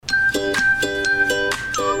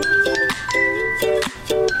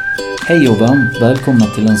Hej och varmt välkomna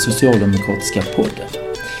till den socialdemokratiska podden.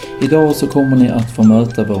 Idag så kommer ni att få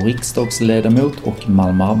möta vår riksdagsledamot och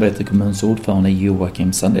Malmö Arbetarkommuns ordförande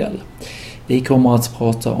Joakim Sandell. Vi kommer att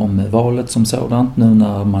prata om valet som sådant nu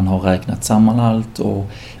när man har räknat samman allt, och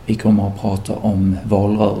vi kommer att prata om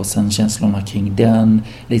valrörelsen, känslorna kring den,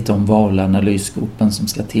 lite om valanalysgruppen som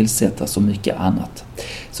ska tillsättas och mycket annat.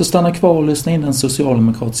 Så stanna kvar och lyssna in den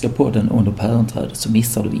socialdemokratiska podden under pärenträdet så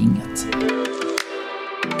missar du inget.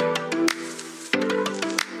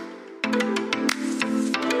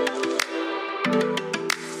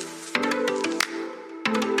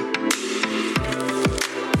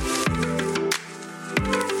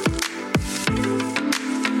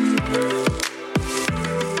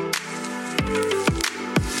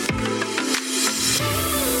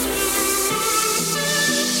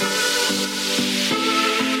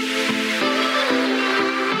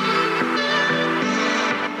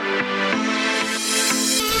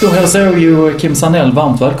 Då hälsar jag Joakim Sandell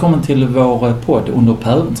varmt välkommen till vår podd under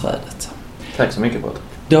pärenträdet. Tack så mycket, Bart.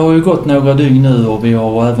 Det har ju gått några dygn nu och vi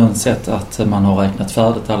har även sett att man har räknat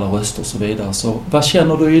färdigt alla röster och så vidare. Så vad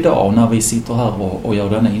känner du idag när vi sitter här och gör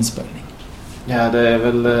denna inspelning? Ja, det är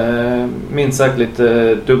väl minst sagt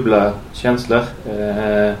lite dubbla känslor.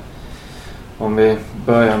 Om vi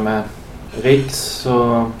börjar med Riks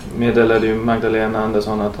så meddelade ju Magdalena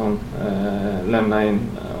Andersson att hon lämnar in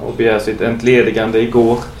och begär sitt entledigande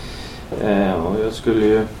igår. Och jag skulle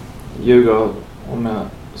ju ljuga om jag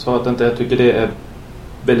sa att jag tycker det är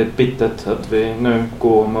väldigt bittert att vi nu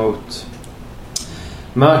går mot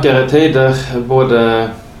mörkare tider, både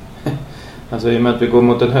alltså i och med att vi går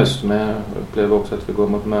mot en höst, men jag upplever också att vi går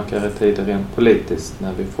mot mörkare tider rent politiskt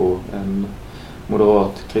när vi får en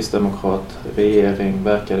moderat, kristdemokrat regering,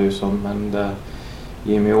 verkar det ju som, men där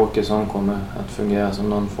Jimmy Åkesson kommer att fungera som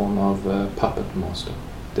någon form av puppet master.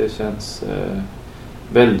 Det känns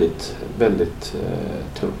väldigt, väldigt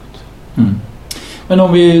tungt. Mm. Men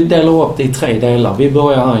om vi delar upp det i 3 delar. Vi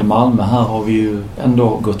börjar här i Malmö. Här har vi ju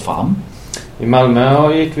ändå gått fram. I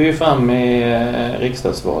Malmö gick vi ju fram i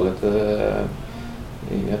riksdagsvalet.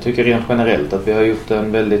 Jag tycker rent generellt att vi har gjort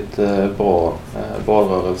en väldigt bra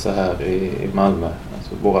valrörelse här i Malmö.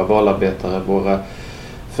 Alltså våra valarbetare, våra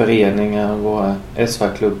föreningar, våra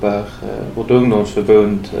SV-klubbar, vårt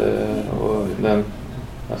ungdomsförbund och den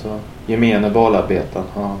gemene valarbetaren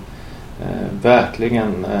har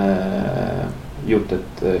verkligen gjort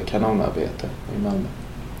ett kanonarbete i Malmö.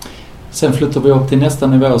 Sen flyttar vi upp till nästa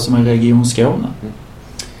nivå som är Region Skåne. Mm.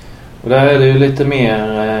 Och där är det ju lite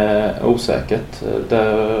mer osäkert.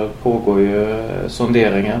 Där pågår ju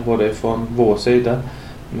sonderingar både från vår sida,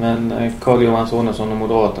 men Carl-Johan Sonesson och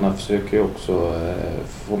Moderaterna försöker ju också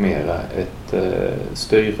formera ett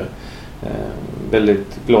styre.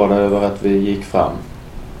 Väldigt glada över att vi gick fram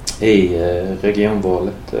i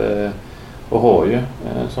regionvalet och har ju,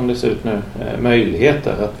 som det ser ut nu,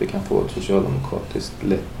 möjligheter att vi kan få ett socialdemokratiskt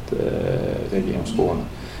lett Region Skåne.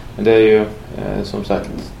 Men det är ju som sagt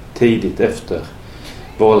tidigt efter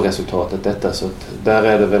valresultatet detta, så att där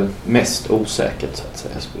är det väl mest osäkert, så att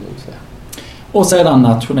säga, skulle jag säga. Och sedan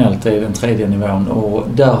nationellt är den 3:e nivån, och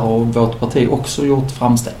där har vårt parti också gjort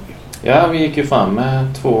framsteg. Ja, vi gick ju fram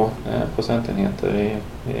med 2 procentenheter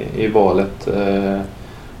i valet.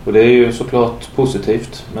 Och det är ju såklart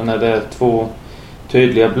positivt, men när det är 2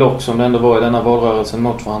 tydliga block som det ändå var i denna valrörelsen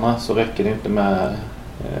mot varandra, så räcker det inte med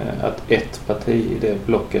att ett parti i det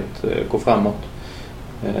blocket går framåt.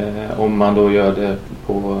 Om man då gör det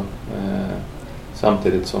på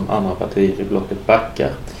samtidigt som andra partier i blocket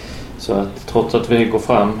backar. Så att trots att vi går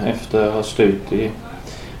fram efter att ha styrt i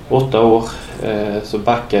 8 år så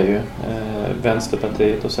backar ju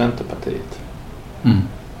Vänsterpartiet och Centerpartiet. Mm.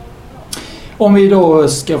 Om vi då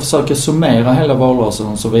ska försöka summera hela valrörelsen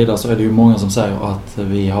och så vidare, så är det ju många som säger att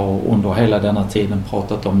vi har under hela denna tiden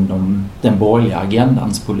pratat om den borgerliga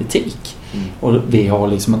agendans politik. Mm. Och vi har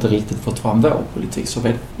liksom inte riktigt fått fram vår politik. Så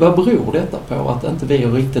vad beror detta på att inte vi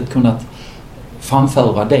har riktigt kunnat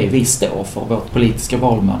framföra det vi står för, vårt politiska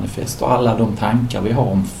valmanifest och alla de tankar vi har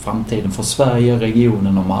om framtiden för Sverige,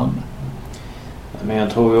 regionen och Malmö? Men jag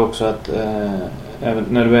tror ju också att även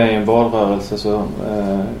när du är i en valrörelse så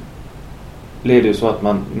blir det ju så att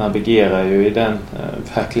man navigerar ju i den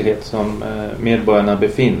verklighet som medborgarna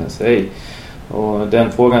befinner sig i. Och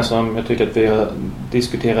den frågan som jag tycker att vi har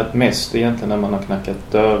diskuterat mest egentligen när man har knackat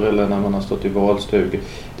dörr eller när man har stått i valstugor,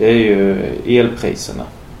 det är ju elpriserna.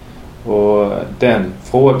 Och den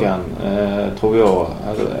frågan tror jag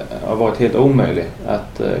har varit helt omöjlig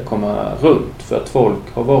att komma runt, för att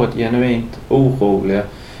folk har varit genuint oroliga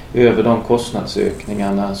över de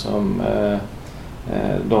kostnadsökningarna som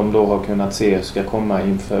de då har kunnat se ska komma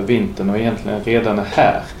inför vintern och egentligen redan är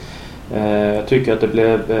här. Jag tycker att det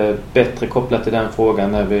blev bättre kopplat till den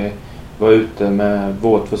frågan när vi var ute med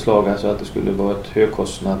vårt förslag, alltså att det skulle vara ett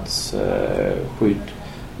högkostnadsskydd.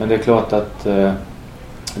 Men det är klart att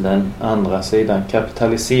den andra sidan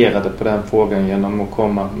kapitaliserade på den frågan genom att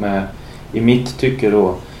komma med, i mitt tycke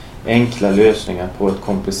då, enkla lösningar på ett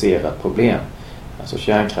komplicerat problem. Alltså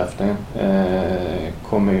kärnkraften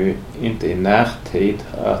kommer ju inte i närtid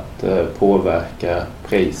att påverka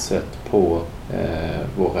priset på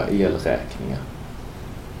våra elräkningar.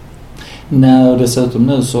 Nej, och dessutom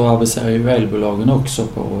nu så aviserar ju elbolagen också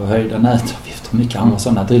på höjda nätavgifter och mycket andra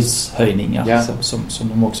sådana driftshöjningar som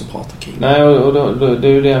de också pratar kring. Nej, och då det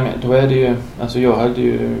är ju det jag menar. Då är det ju, alltså jag hade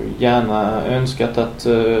ju gärna önskat att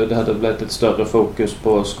det hade blivit ett större fokus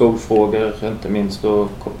på skolfrågor, inte minst då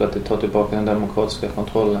kopplat till att ta tillbaka den demokratiska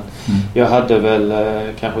kontrollen. Jag hade väl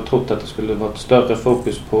kanske trott att det skulle vara ett större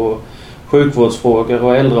fokus på sjukvårdsfrågor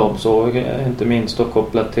och äldreomsorg, inte minst då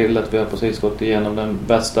kopplat till att vi har precis gått igenom den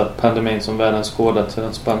värsta pandemin som världen skådat,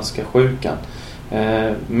 den spanska sjukan.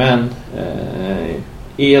 Men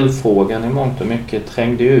elfrågan i mångt och mycket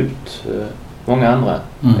trängde ut många andra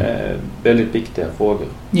väldigt viktiga frågor.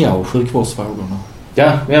 Ja, och sjukvårdsfrågorna.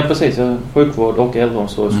 Ja, precis. Sjukvård och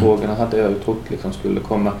äldreomsorgsfrågorna hade jag ju trott liksom skulle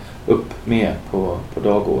komma upp mer på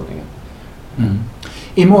dagordningen.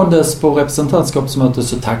 I måndags på representantskapsmötet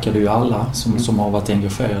så tackade ju alla som har varit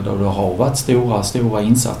engagerade, och det har varit stora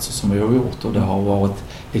insatser som vi har gjort, och det har varit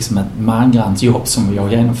liksom ett mangrant jobb som vi har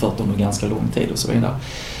genomfört under ganska lång tid och så vidare.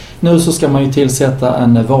 Nu så ska man ju tillsätta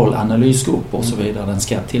en valanalysgrupp och så vidare. Den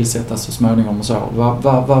ska tillsättas så småningom och så.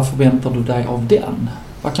 Vad förväntar du dig av den?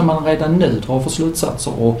 Vad kan man redan nu dra för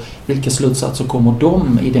slutsatser, och vilka slutsatser kommer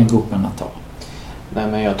de i den gruppen att ta? Nej,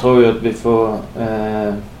 men jag tror ju att vi får...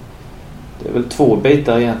 Det är väl två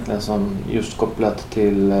bitar egentligen som just kopplat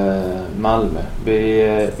till Malmö. Vi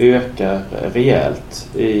ökar rejält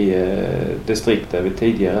i distrikt där vi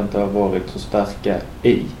tidigare inte har varit så starka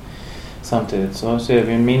i. Samtidigt så ser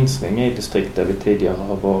vi en minskning i distrikt där vi tidigare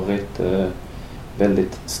har varit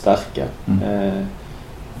väldigt starka.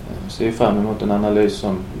 Vi ser fram emot en analys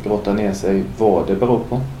som grottar ner sig vad det beror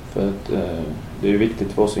på. För att det är ju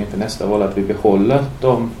viktigt för oss inför nästa val att vi behåller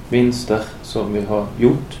de vinster som vi har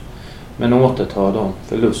gjort, men återtar de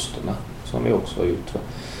förlusterna som vi också har gjort.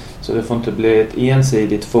 Så det får inte bli ett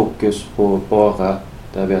ensidigt fokus på bara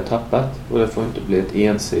där vi har tappat, och det får inte bli ett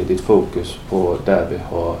ensidigt fokus på där vi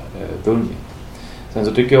har vunnit. Sen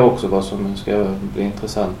så tycker jag också vad som ska bli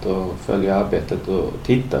intressant att följa arbetet och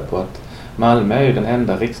titta på att Malmö är ju den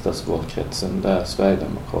enda riksdagsvalkretsen där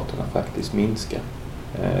Sverigedemokraterna faktiskt minskar.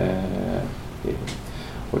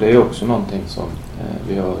 Och det är också någonting som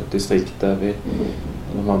vi har distrikt där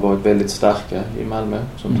de har varit väldigt starka i Malmö,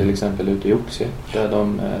 som till exempel ute i Oxie, där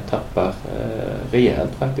de tappar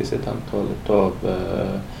rejält faktiskt ett antal av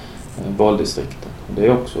valdistrikten. Och det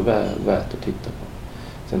är också värt att titta på.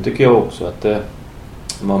 Sen tycker jag också att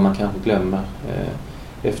vad man kanske glömmer,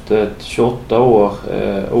 efter ett 28 år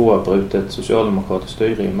oavbrutet socialdemokratiskt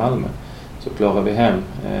styre i Malmö så klarar vi hem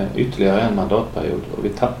ytterligare en mandatperiod, och vi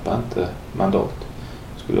tappar inte mandat.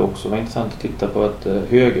 Det skulle också vara intressant att titta på att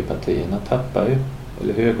högerpartierna tappar ju,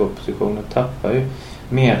 eller högeroppositionen tappar ju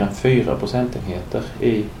mer än 4 procentenheter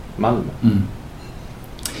i Malmö.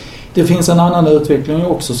 Det finns en annan utveckling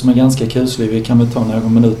också som är ganska kuslig. Vi kan väl ta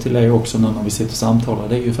någon minut till det också nu när vi sitter och samtalar.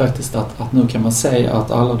 Det är ju faktiskt att nu kan man säga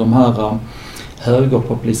att alla de här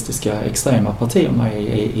högerpopulistiska extrema partierna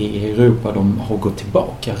i Europa, de har gått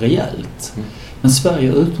tillbaka rejält. Men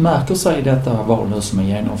Sverige utmärker sig i detta val nu som är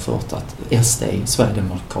genomfört, att SD,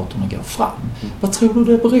 Sverigedemokraterna, går fram. Vad tror du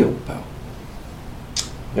det beror på?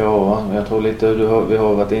 Ja, jag tror lite, vi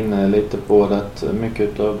har varit inne lite på det, att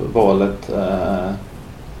mycket av valet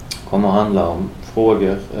kommer att handla om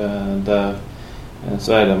frågor där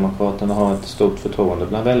Sverigedemokraterna har ett stort förtroende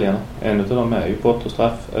bland väljarna. En av dem är ju brott och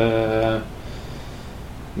straff.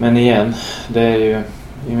 Men igen, det är ju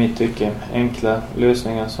i mitt tycke enkla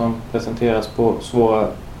lösningar som presenteras på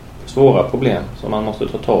svåra problem som man måste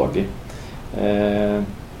ta tag i.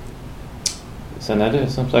 Sen är det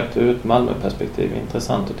som sagt ur ett Malmöperspektiv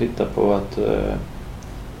intressant att titta på att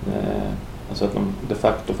alltså att de de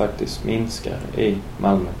facto faktiskt minskar i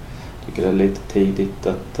Malmö. Jag tycker det är lite tidigt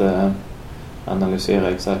att analysera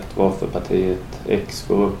exakt varför partiet X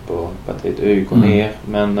går upp och partiet Y går ner,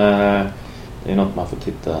 men det är något man får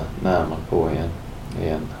titta närmare på i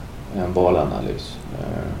en valanalys.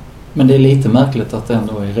 Men det är lite märkligt att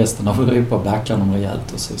ändå i resten av Europa backar de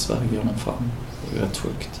rejält och så i Sverige går de fram. Det är rätt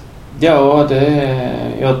sjukt. Ja,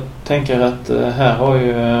 jag tänker att här har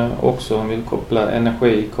ju också, om vi kopplar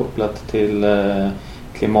energi kopplat till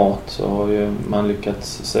klimat, så har ju man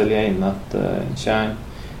lyckats sälja in att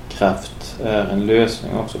kraft är en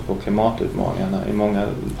lösning också på klimatutmaningarna. I många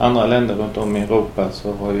andra länder runt om i Europa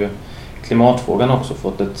så har ju klimatfrågan också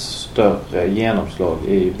fått ett större genomslag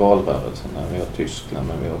i valrörelserna. Vi har Tyskland,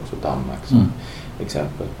 men vi har också Danmark som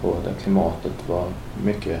exempel på där klimatet var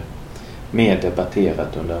mycket mer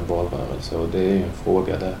debatterat under en valrörelse. Och det är ju en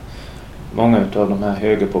fråga där många av de här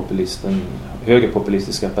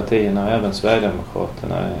högerpopulistiska partierna och även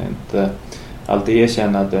Sverigedemokraterna inte alltid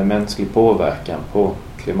erkänner att det är mänsklig påverkan på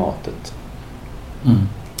klimatet.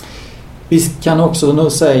 Vi kan också nu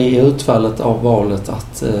se i utfallet av valet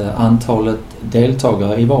att antalet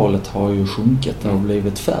deltagare i valet har ju sjunkit och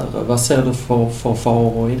blivit färre. Vad ser du för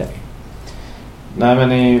faror i det? Nej,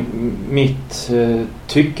 men i mitt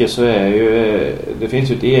tycke så är ju det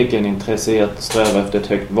finns ju ett egenintresse i att sträva efter ett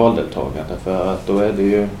högt valdeltagande, för att då är det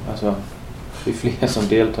ju det är fler som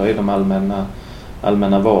deltar i de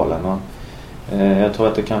allmänna valen. Och jag tror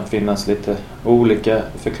att det kan finnas lite olika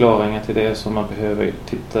förklaringar till det som man behöver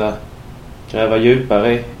gräva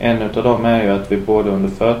djupare i. En av dem är ju att vi både under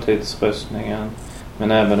förtidsröstningen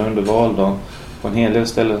men även under valdagen på en hel del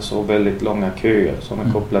ställen så väldigt långa köer som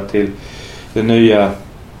är kopplat till det nya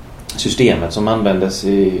systemet som användes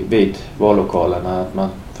vid vallokalerna. Att man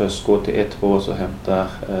först går till ett bås och hämtar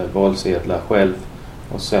valsedlar själv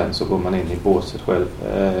och sen så går man in i båset själv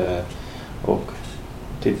och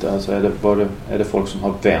tittar, alltså är det folk som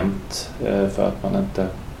har vänt för att man inte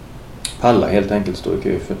pallar helt enkelt stå i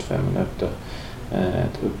kö 45 minuter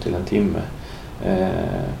upp till en timme.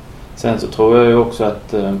 Sen så tror jag ju också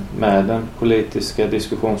att med den politiska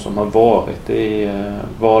diskussion som har varit i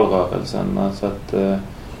valrörelsen, alltså att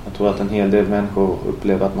jag tror att en hel del människor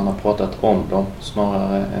upplever att man har pratat om dem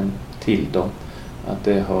snarare än till dem. Att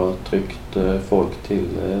det har tryckt folk till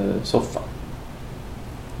soffan.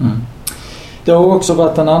 Det har också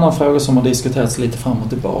varit en annan fråga som har diskuterats lite fram och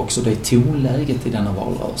tillbaka, så det är tonläget i denna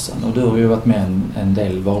valrörelsen. Och du har ju varit med en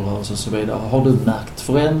del valrörelser och så vidare. Har du märkt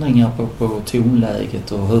förändringar på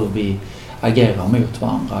tonläget och hur vi agerar mot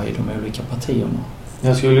varandra i de olika partierna?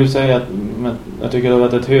 Jag skulle ju säga att jag tycker det har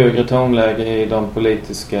varit ett högre tonläge i de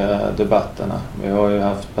politiska debatterna. Vi har ju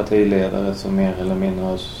haft partiledare som mer eller mindre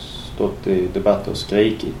har stått i debatter och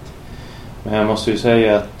skrikit. Men jag måste ju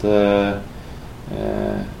säga att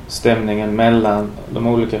stämningen mellan de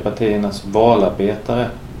olika partiernas valarbetare,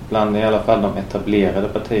 bland i alla fall de etablerade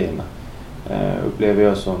partierna, upplever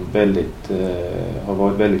jag som har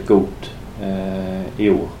varit väldigt god i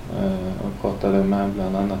år. Jag pratade med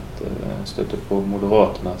bland annat, stötte på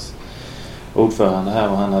Moderaternas ordförande här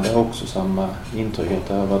och han hade också samma intryck att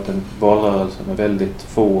det har varit en valrörelse med väldigt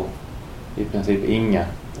få, i princip inga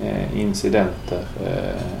incidenter.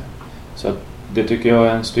 Så att det tycker jag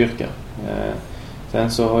är en styrka.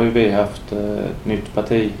 Sen så har ju vi haft ett nytt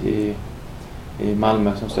parti i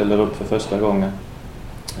Malmö som ställer upp för första gången.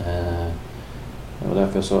 Och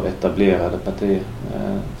därför så etablerade partier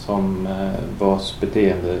som vars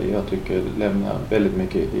beteende jag tycker lämnar väldigt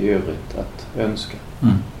mycket i övrigt att önska.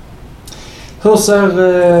 Hur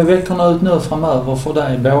ser veckorna ut nu framöver för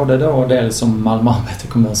dig, både då dels som Malmö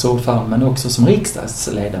Arbetarkommuns ordförande men också som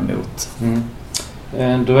riksdagsledamot?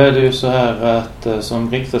 Då är det ju så här att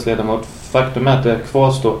som riksdagsledamot, faktum är att det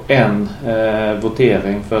kvarstår en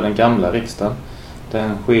votering för den gamla riksdagen.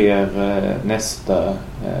 Den sker nästa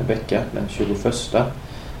vecka, den 21.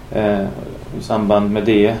 I samband med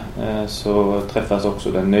det så träffas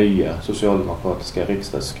också den nya socialdemokratiska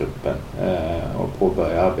riksdagsgruppen och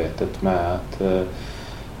påbörjar arbetet med att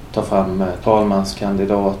ta fram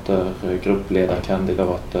talmanskandidater,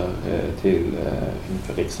 gruppledarkandidater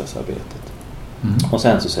inför riksdagsarbetet. Och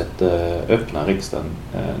sen så öppnar riksdagen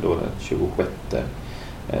då den 26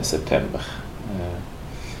 september.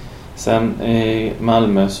 Sen i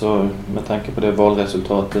Malmö så med tanke på det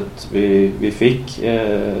valresultatet vi fick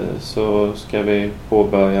så ska vi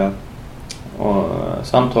påbörja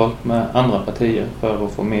samtal med andra partier för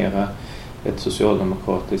att formera ett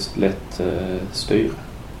socialdemokratiskt lätt styre.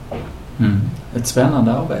 Ett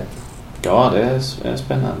spännande arbete. Ja, det är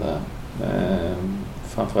spännande.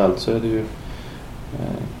 Framförallt så är det ju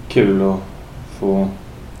kul att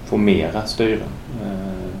få mera styren.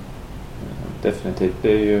 Definitivt,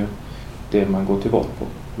 det är ju det man går till val på.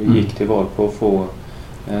 Vi gick till val på att få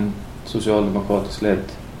en socialdemokratiskt ledd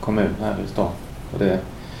kommun här i stan. Och det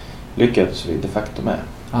lyckades vi de facto med.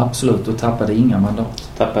 Absolut, och tappade inga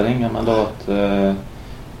mandat.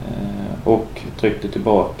 Och tryckte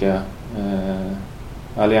tillbaka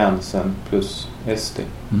alliansen plus SD.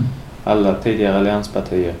 Alla tidigare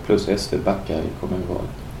allianspartier plus SD backar i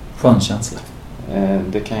kommunvalet. Skön känsla.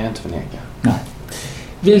 Det kan jag inte förneka. Nej.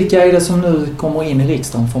 Vilka är det som nu kommer in i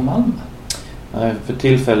riksdagen från Malmö? För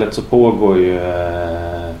tillfället så pågår ju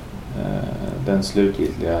den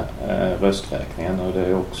slutgiltiga rösträkningen, och det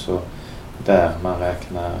är också där man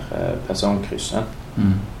räknar personkryssen.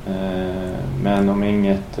 Men om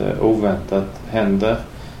inget oväntat händer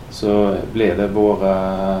så blir det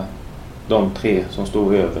de 3 som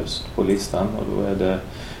står överst på listan, och då är det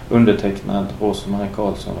undertecknad Rose-Marie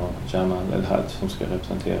Karlsson och Jamal El-Haj som ska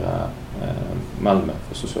representera Malmö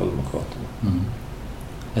för Socialdemokraterna.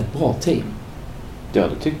 Ett bra team. Ja,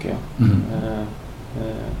 det tycker jag.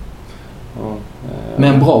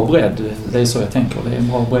 Men bra bredd, det är så jag tänker. Det är en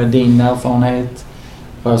bra bredd, din erfarenhet,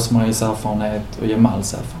 Rose-Maries erfarenhet och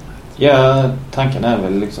Jamals erfarenhet. Ja, tanken är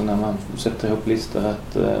väl liksom när man sätter ihop listor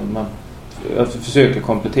att man försöker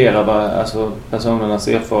komplettera alltså personernas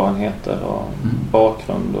erfarenheter och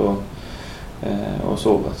bakgrund och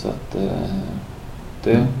så att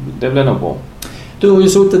det blir nog bra. Du har ju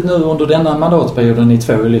suttit nu under denna mandatperioden i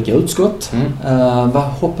 2 olika utskott. Vad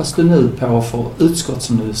hoppas du nu på för utskott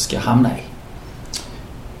som du ska hamna i?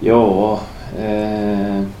 Ja,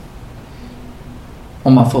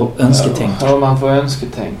 om man får önsketänka. Ja, om man får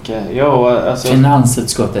önsketänka. Ja, alltså,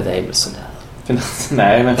 finansutskottet är väl sådär.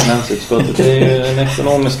 Nej, men finansutskottet är ju den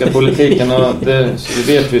ekonomiska politiken, och det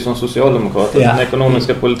vet vi som socialdemokrater. Ja. Den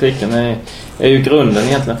ekonomiska politiken är ju grunden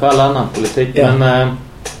egentligen för all annan politik. Ja. Men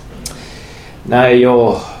nej,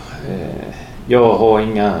 jag har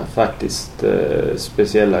inga faktiskt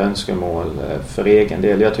speciella önskemål för egen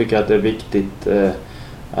del. Jag tycker att det är viktigt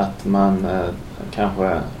att man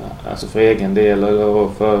kanske, alltså för egen del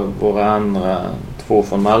och för våra andra 2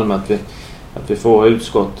 från Malmö, att vi får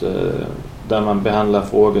utskott där man behandlar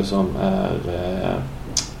frågor som är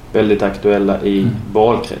väldigt aktuella i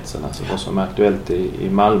valkretsen, alltså vad som är aktuellt i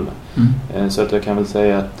Malmö. Så att jag kan väl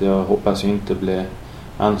säga att jag hoppas inte bli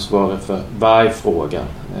ansvarig för varje fråga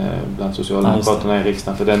bland Socialdemokraterna i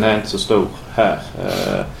riksdagen, för den är inte så stor här.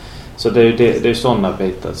 Så det är sådana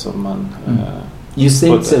bitar som man...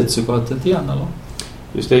 Justitieutskottet igen, eller?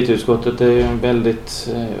 Justitieutskottet är ju en väldigt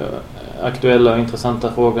aktuella och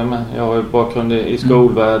intressanta fråga, men jag har ju bakgrund i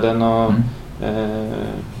skolvärlden och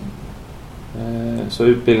så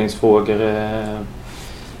utbildningsfrågor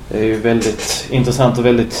är ju väldigt intressant och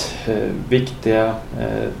väldigt viktiga.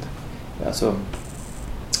 Alltså,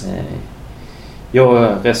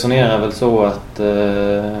 jag resonerar väl så att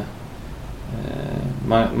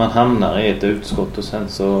man hamnar i ett utskott, och sen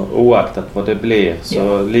så oaktat vad det blir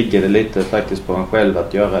så ligger det lite faktiskt på en själv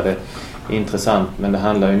att göra det intressant. Men det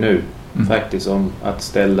handlar ju nu faktiskt om att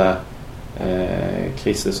ställa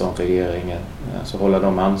Kristersson-regeringen, alltså hålla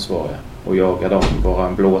dem ansvariga och jaga dem, bara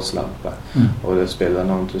en blåslampa. Och det spelar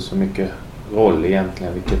nog inte så mycket roll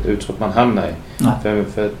egentligen vilket utskott man hamnar i.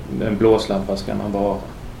 För en blåslampa ska man vara.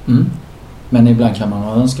 Men ibland kan man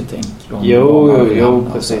ha önsketänk. Jo,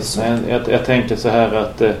 precis. Jag tänker så här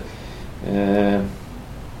att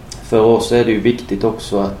för oss är det ju viktigt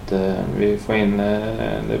också att vi får in,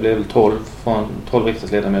 det blev väl 12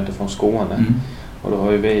 riksdagsledamöter från Skåne. Och då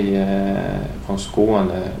har ju vi från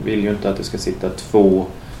Skåne vill ju inte att det ska sitta 2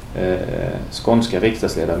 skånska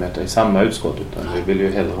riksdagsledamöter i samma utskott, utan vi vill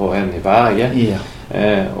ju hellre ha en i varje.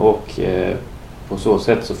 Och på så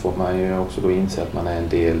sätt så får man ju också då inse att man är en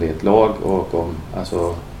del i ett lag, och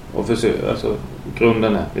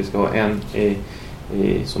grunden är att vi ska ha en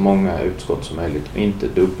i så många utskott som möjligt, inte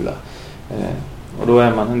dubbla. Och då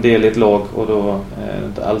är man en del i ett lag, och då är det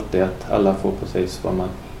inte alltid att alla får precis vad man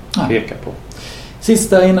pekar på.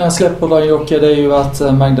 Sista innan jag släpper dig, Jocke, det är ju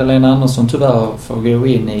att Magdalena Andersson tyvärr får gå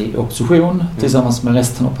in i opposition tillsammans med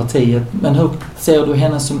resten av partiet. Men hur ser du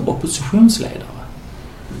henne som oppositionsledare?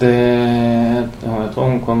 Jag tror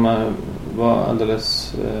hon kommer vara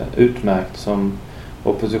alldeles utmärkt som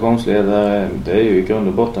oppositionsledare. Det är ju i grund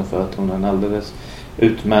och botten för att hon är en alldeles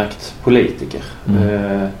utmärkt politiker.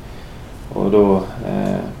 Och då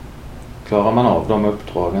klarar man av de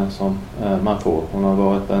uppdragen som man får. Hon har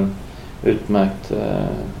varit en utmärkt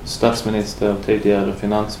statsminister och tidigare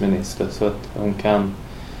finansminister, så att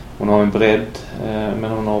hon har en bredd,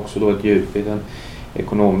 men hon har också då ett djup i den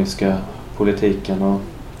ekonomiska politiken, och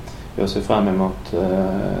jag ser fram emot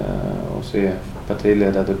att se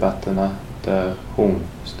partiledardebatterna där hon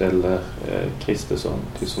ställer Kristersson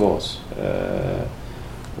till svars,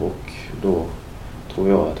 och då tror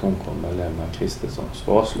jag att hon kommer lämna Kristersson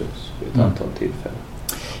svarslös vid ett antal tillfällen.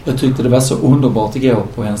 Jag tyckte det var så underbart igår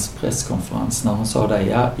på hennes presskonferens när hon sa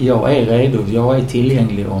det. Jag är redo, jag är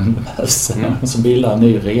tillgänglig om det behövs, som bildar en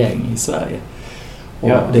ny regering i Sverige.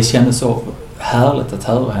 Och det kändes så härligt att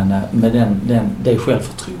höra henne med det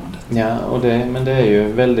självförtroendet. Ja, men det är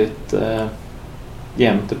ju väldigt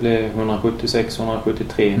jämnt. Det blev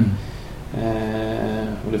 176-173.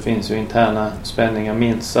 Och det finns ju interna spänningar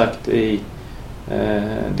minst sagt i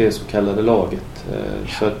det så kallade laget.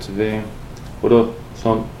 Så att och då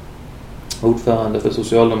som ordförande för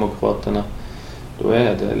Socialdemokraterna, då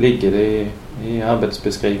ligger det i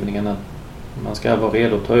arbetsbeskrivningen att man ska vara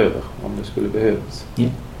redo att ta över om det skulle behövas. Ja.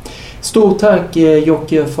 Stort tack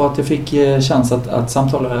Jocke för att jag fick chans att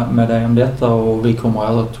samtala med dig om detta, och vi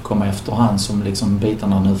kommer att komma efterhand som liksom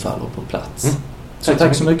bitarna nu faller på plats. Så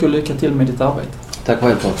tack så mycket och lycka till med ditt arbete. Tack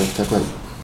själv Patrik, tack själv.